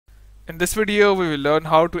In this video, we will learn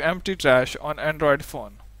how to empty trash on Android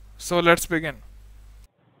phone. So let's begin.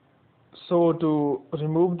 So to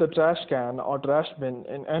remove the trash can or trash bin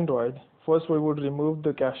in Android, first we would remove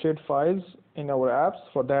the cached files in our apps.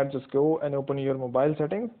 For that, just go and open your mobile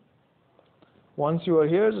settings. Once you are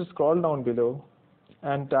here, just scroll down below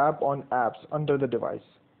and tap on apps under the device.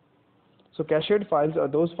 So cached files are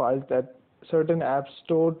those files that certain apps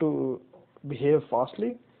store to behave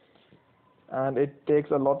fastly, and it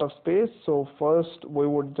takes a lot of space. So first we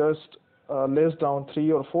would just list down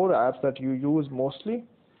 3 or 4 apps that you use mostly.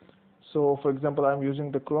 So for example, I'm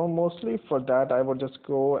using the Chrome mostly. For that, I would just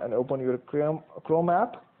go and open your Chrome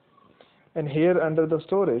app, and here under the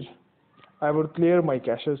storage, I would clear my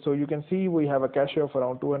cache. So you can see we have a cache of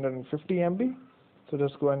around 250 MB. So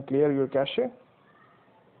just go and clear your cache.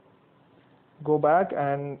 Go back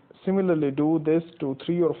and similarly do this to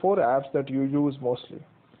 3 or 4 apps that you use mostly.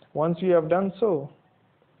 Once you have done so,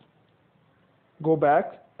 go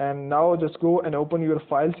back and now just go and open your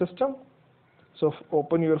file system. So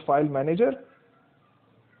open your file manager,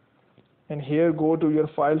 and here go to your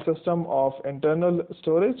file system of internal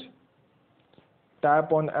storage.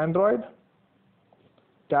 Tap on Android,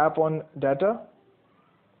 tap on data,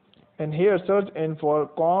 and here search in for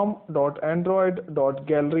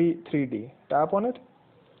com.android.gallery3d. Tap on it,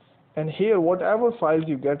 and here whatever files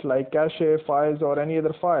you get, like cache files or any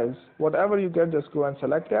other files, whatever you get, just go and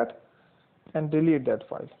select that and delete that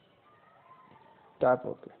file. Tap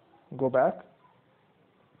OK. Go back.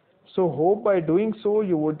 So hope by doing so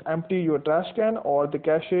you would empty your trash can or the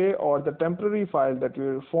cache or the temporary file that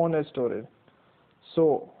your phone has stored.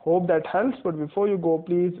 So hope that helps, but before you go,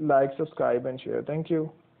 please like, subscribe and share. Thank you.